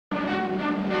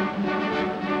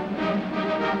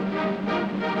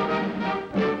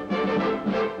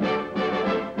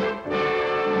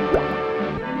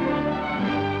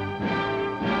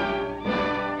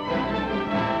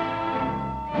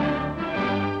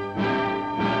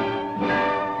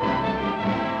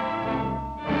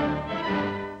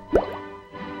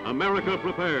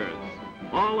America prepares.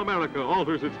 All America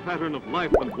alters its pattern of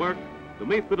life and work to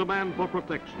meet the demand for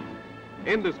protection.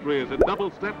 Industry is a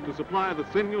double step to supply the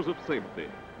sinews of safety,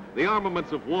 the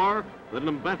armaments of war that an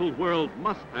embattled world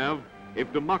must have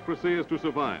if democracy is to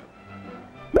survive.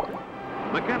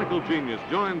 Mechanical genius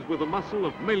joins with the muscle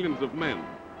of millions of men,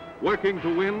 working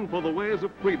to win for the ways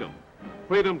of freedom.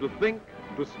 Freedom to think,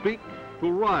 to speak, to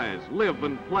rise, live,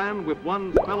 and plan with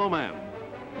one's fellow man.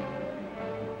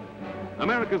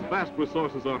 America's vast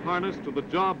resources are harnessed to the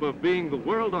job of being the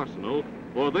world arsenal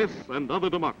for this and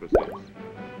other democracies.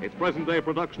 Its present-day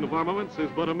production of armaments is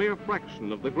but a mere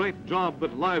fraction of the great job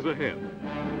that lies ahead.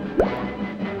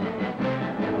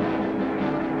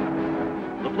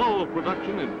 The flow of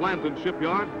production in plant and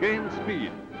shipyard gains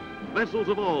speed. Vessels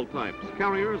of all types,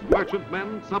 carriers,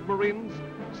 merchantmen, submarines,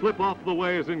 slip off the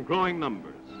ways in growing numbers.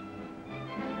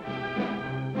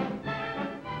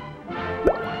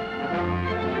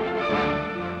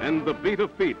 And the beat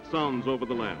of feet sounds over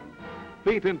the land.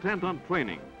 Feet intent on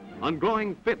training, on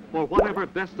growing fit for whatever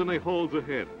destiny holds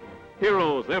ahead.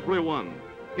 Heroes, every one.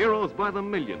 Heroes by the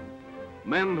million.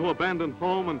 Men who abandon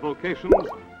home and vocations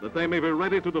that they may be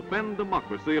ready to defend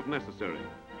democracy if necessary.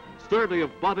 Sturdy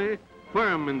of body,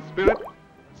 firm in spirit,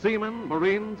 seamen,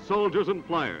 marines, soldiers, and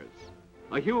flyers.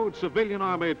 A huge civilian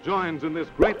army joins in this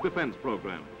great defense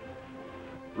program.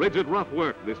 Rigid, rough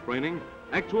work, this training.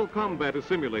 Actual combat is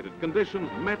simulated,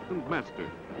 conditions met and mastered.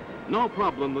 No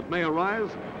problem that may arise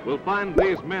will find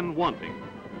these men wanting.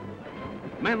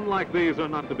 Men like these are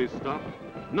not to be stopped.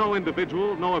 No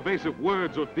individual, no evasive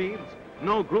words or deeds,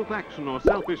 no group action or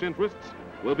selfish interests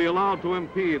will be allowed to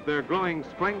impede their growing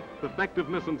strength,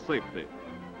 effectiveness, and safety.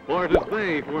 For it is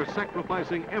they who are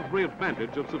sacrificing every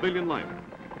advantage of civilian life.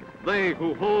 They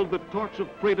who hold the torch of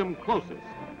freedom closest.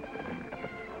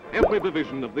 Every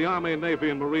division of the Army, Navy,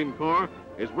 and Marine Corps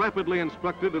is rapidly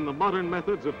instructed in the modern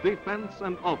methods of defense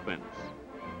and offense.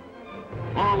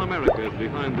 All America is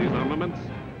behind these armaments,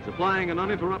 supplying an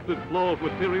uninterrupted flow of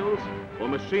materials for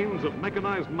machines of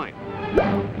mechanized might.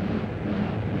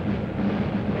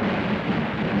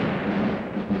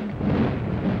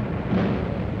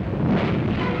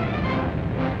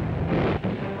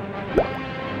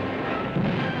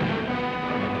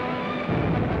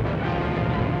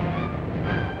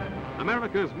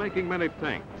 America is making many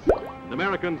tanks. The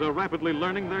Americans are rapidly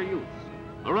learning their use.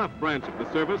 A rough branch of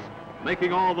the service,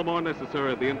 making all the more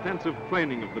necessary the intensive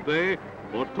training of the day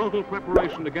for total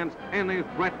preparation against any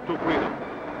threat to freedom.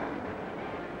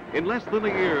 In less than a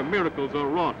year, miracles are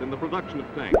wrought in the production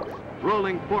of tanks,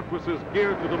 rolling fortresses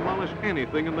geared to demolish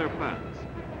anything in their paths,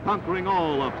 conquering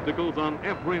all obstacles on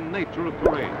every nature of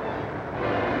terrain.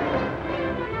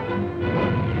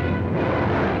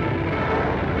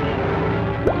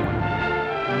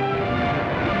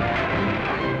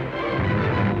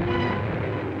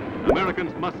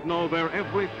 Americans must know their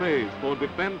every phase for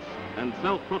defense and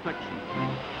self-protection.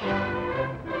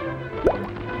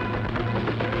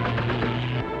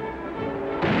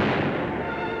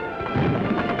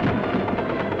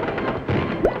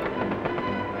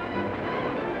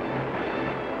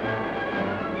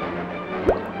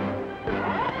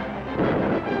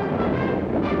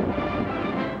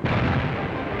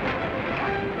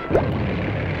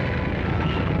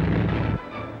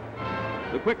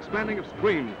 The quick spanning of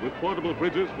streams with portable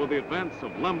bridges for the advance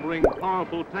of lumbering,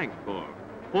 powerful tank corps,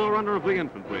 forerunner of the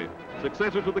infantry,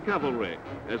 successor to the cavalry,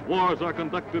 as wars are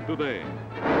conducted today.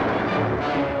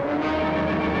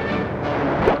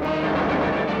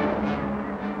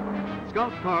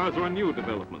 Scout cars are a new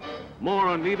development. More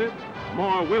are needed,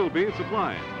 more will be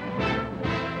supplied.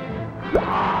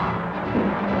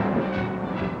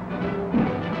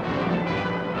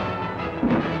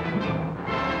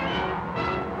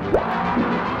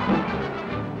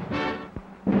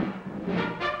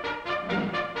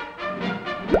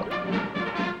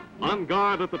 On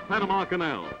guard at the Panama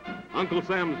Canal, Uncle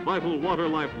Sam's vital water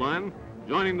lifeline,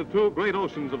 joining the two great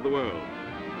oceans of the world.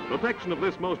 Protection of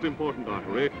this most important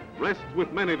artery rests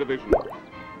with many divisions.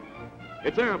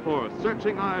 Its Air Force,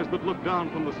 searching eyes that look down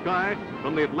from the sky,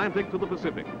 from the Atlantic to the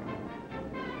Pacific.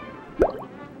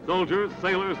 Soldiers,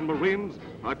 sailors, and Marines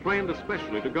are trained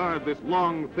especially to guard this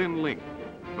long, thin link,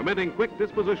 permitting quick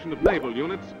disposition of naval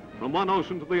units from one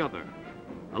ocean to the other,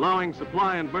 allowing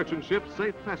supply and merchant ships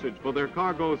safe passage for their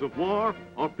cargoes of war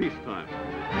or peacetime.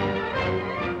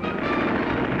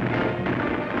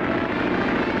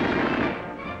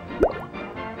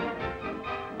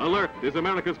 Alert is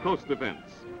America's coast defense.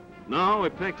 Now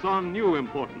it takes on new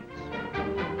importance.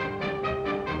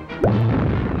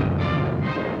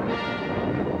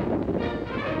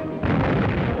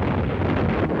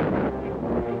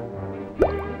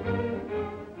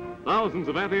 thousands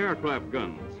of anti-aircraft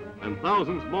guns and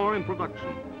thousands more in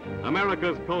production,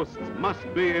 America's coasts must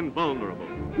be invulnerable.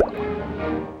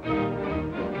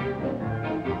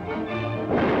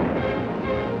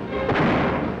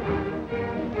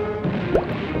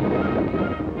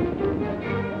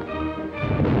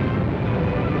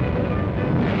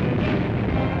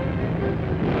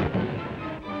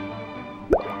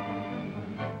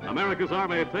 America's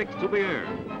Army takes to the air,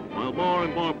 while more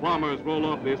and more bombers roll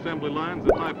off the assembly lines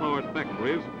at high-powered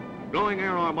factories. Growing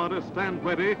air armadas stand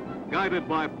ready, guided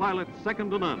by pilots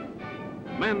second to none.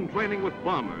 Men training with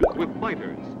bombers, with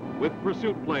fighters, with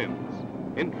pursuit planes.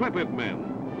 Intrepid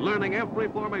men, learning every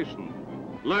formation,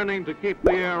 learning to keep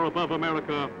the air above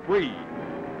America free.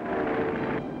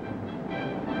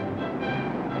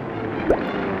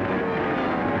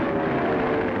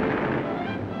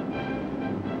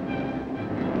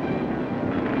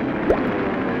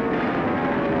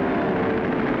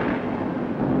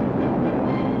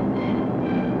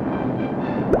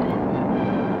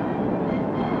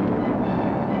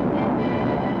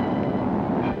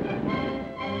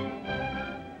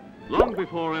 Long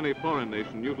before any foreign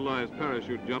nation utilized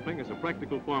parachute jumping as a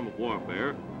practical form of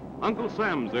warfare, Uncle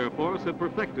Sam's Air Force had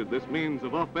perfected this means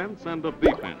of offense and of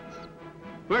defense.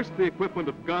 First, the equipment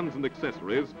of guns and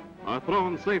accessories are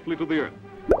thrown safely to the earth.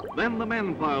 Then the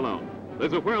men pile out.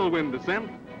 There's a whirlwind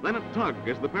descent, then a tug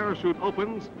as the parachute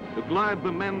opens to glide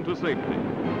the men to safety.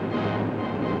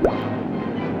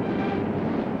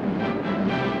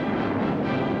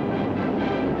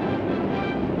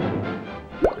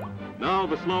 Now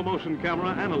the slow-motion camera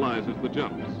analyzes the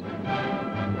jumps.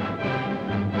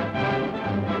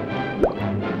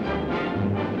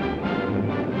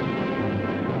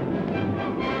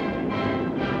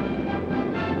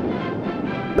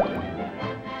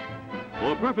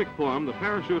 For perfect form, the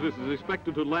parachutist is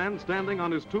expected to land standing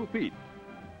on his 2 feet.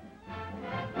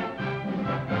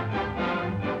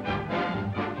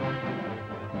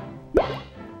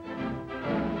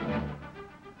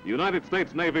 The United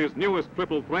States Navy's newest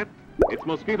triple threat, its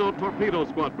Mosquito Torpedo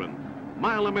Squadron,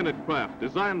 mile-a-minute craft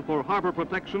designed for harbor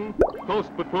protection,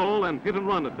 coast patrol, and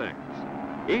hit-and-run attacks.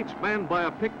 Each manned by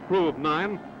a picked crew of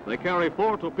 9, they carry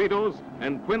 4 torpedoes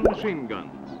and twin machine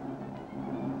guns.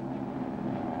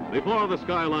 Before the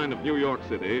skyline of New York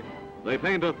City, they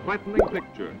paint a threatening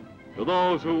picture to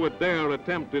those who would dare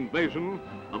attempt invasion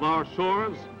of our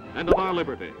shores and of our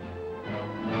liberty.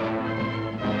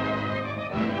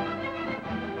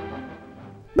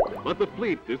 But the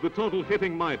fleet is the total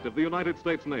hitting might of the United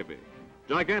States Navy.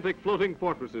 Gigantic floating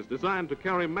fortresses designed to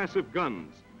carry massive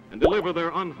guns and deliver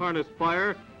their unharnessed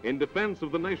fire in defense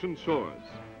of the nation's shores.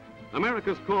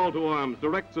 America's call to arms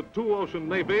directs a 2-ocean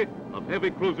navy of heavy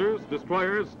cruisers,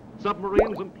 destroyers,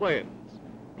 submarines, and planes.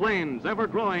 Planes ever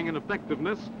growing in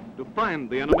effectiveness to find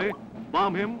the enemy,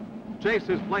 bomb him, chase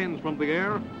his planes from the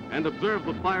air, and observe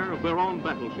the fire of their own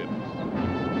battleships.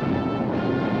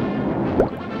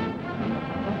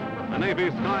 The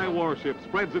Navy's Sky Warship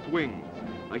spreads its wings,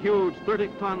 a huge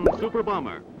 30-ton super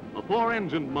bomber, a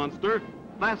 4-engined monster,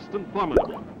 fast and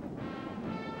formidable.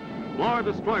 More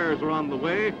destroyers are on the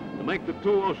way to make the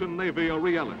 2-ocean Navy a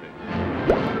reality.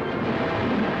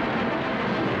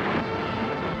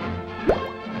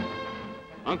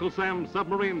 Uncle Sam's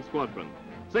Submarine Squadron,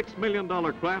 $6 million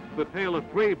craft that hail a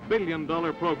 $3 billion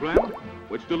program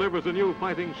which delivers a new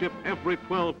fighting ship every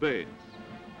 12 days.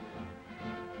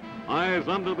 Eyes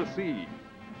under the sea,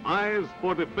 eyes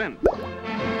for defense.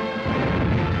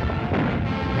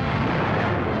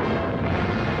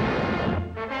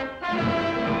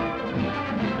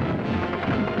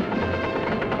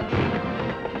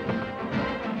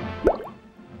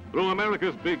 Through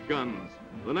America's big guns,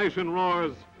 the nation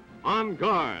roars, on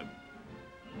guard.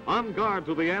 On guard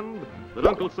to the end that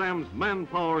Uncle Sam's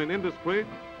manpower in industry,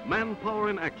 manpower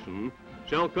in action,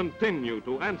 shall continue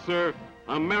to answer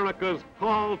America's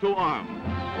call to arms.